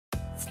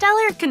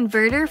Stellar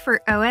Converter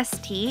for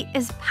OST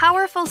is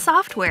powerful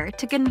software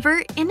to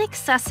convert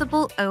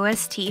inaccessible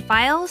OST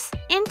files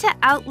into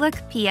Outlook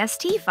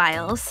PST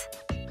files.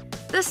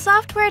 The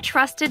software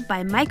trusted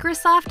by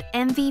Microsoft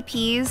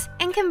MVPs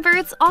and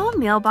converts all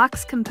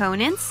mailbox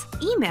components,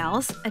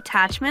 emails,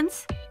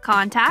 attachments,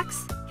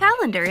 contacts,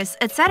 calendars,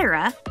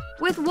 etc.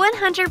 with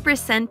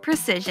 100%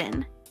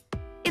 precision.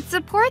 It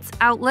supports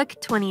Outlook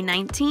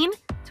 2019,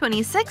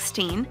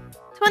 2016,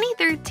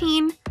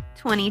 2013,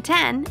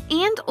 2010,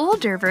 and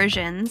older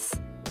versions.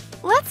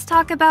 Let's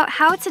talk about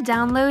how to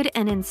download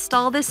and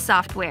install this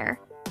software,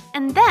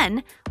 and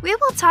then we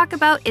will talk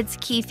about its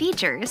key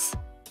features.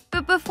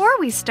 But before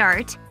we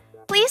start,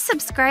 please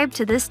subscribe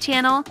to this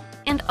channel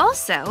and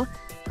also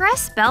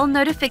press bell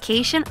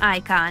notification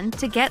icon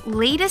to get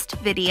latest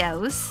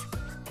videos.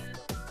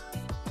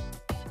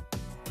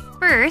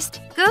 First,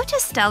 go to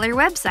Stellar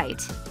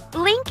website.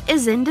 Link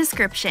is in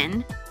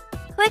description.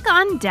 Click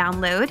on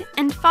Download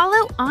and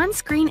follow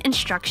on-screen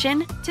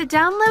instruction to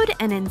download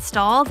and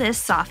install this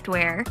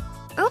software.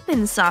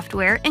 Open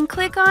Software and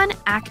click on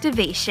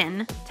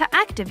Activation to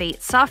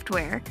activate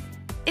software.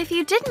 If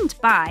you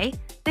didn't buy,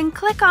 then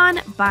click on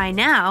Buy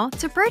Now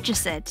to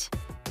purchase it.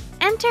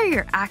 Enter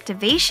your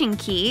activation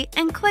key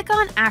and click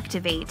on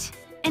Activate,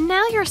 and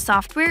now your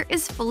software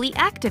is fully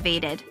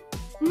activated.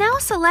 Now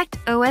select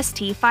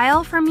OST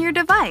file from your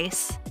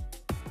device.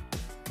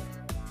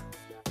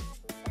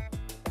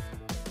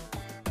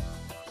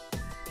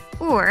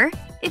 Or,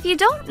 if you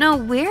don't know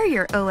where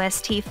your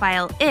OST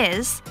file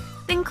is,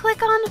 then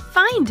click on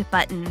Find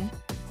button.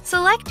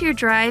 Select your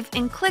drive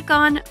and click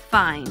on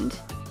Find.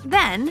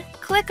 Then,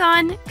 click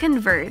on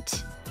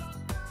Convert.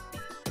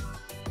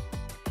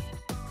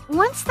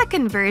 Once the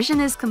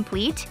conversion is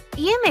complete,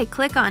 you may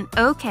click on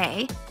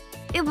OK.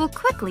 It will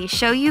quickly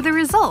show you the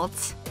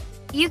results.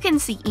 You can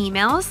see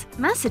emails,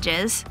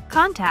 messages,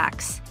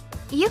 contacts.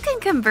 You can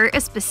convert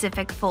a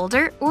specific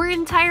folder or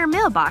entire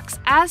mailbox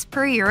as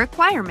per your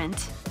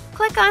requirement.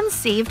 Click on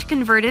Saved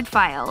Converted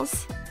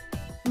Files.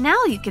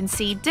 Now you can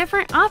see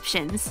different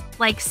options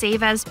like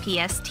Save as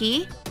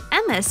PST,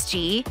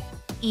 MSG,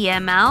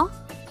 EML,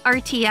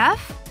 RTF,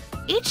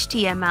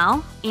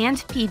 HTML, and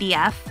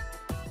PDF.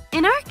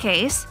 In our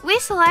case, we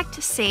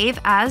select Save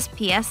as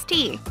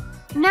PST.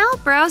 Now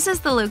browse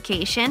the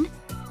location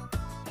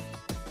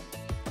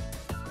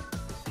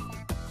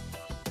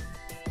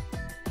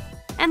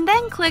and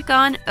then click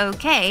on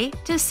OK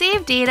to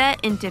save data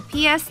into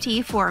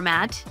PST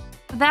format.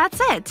 That's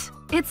it!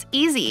 It's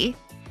easy!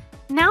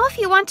 Now if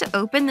you want to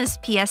open this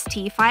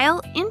PST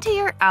file into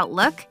your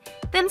Outlook,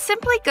 then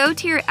simply go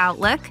to your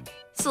Outlook,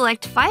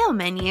 select File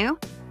menu.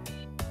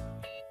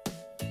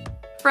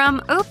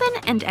 From Open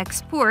and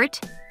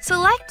Export,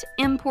 select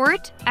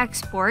Import,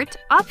 Export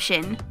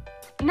option.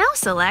 Now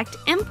select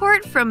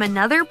Import from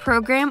another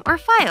program or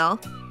file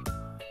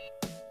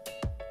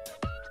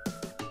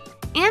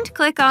and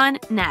click on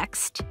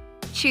Next.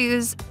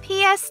 Choose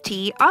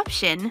PST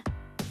option.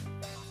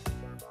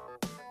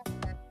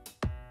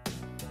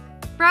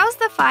 Browse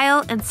the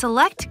file and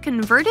select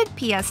Converted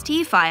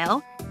PST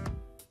file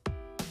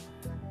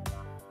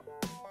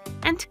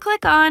and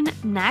click on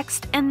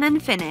Next and then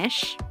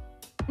Finish.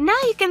 Now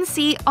you can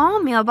see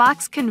all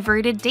mailbox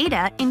converted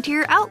data into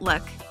your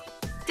Outlook.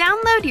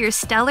 Download your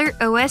Stellar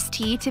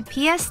OST to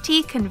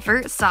PST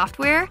Convert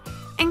software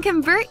and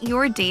convert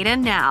your data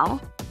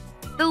now.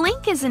 The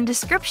link is in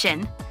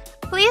description.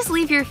 Please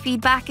leave your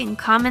feedback in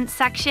comment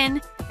section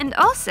and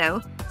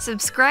also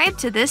subscribe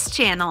to this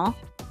channel.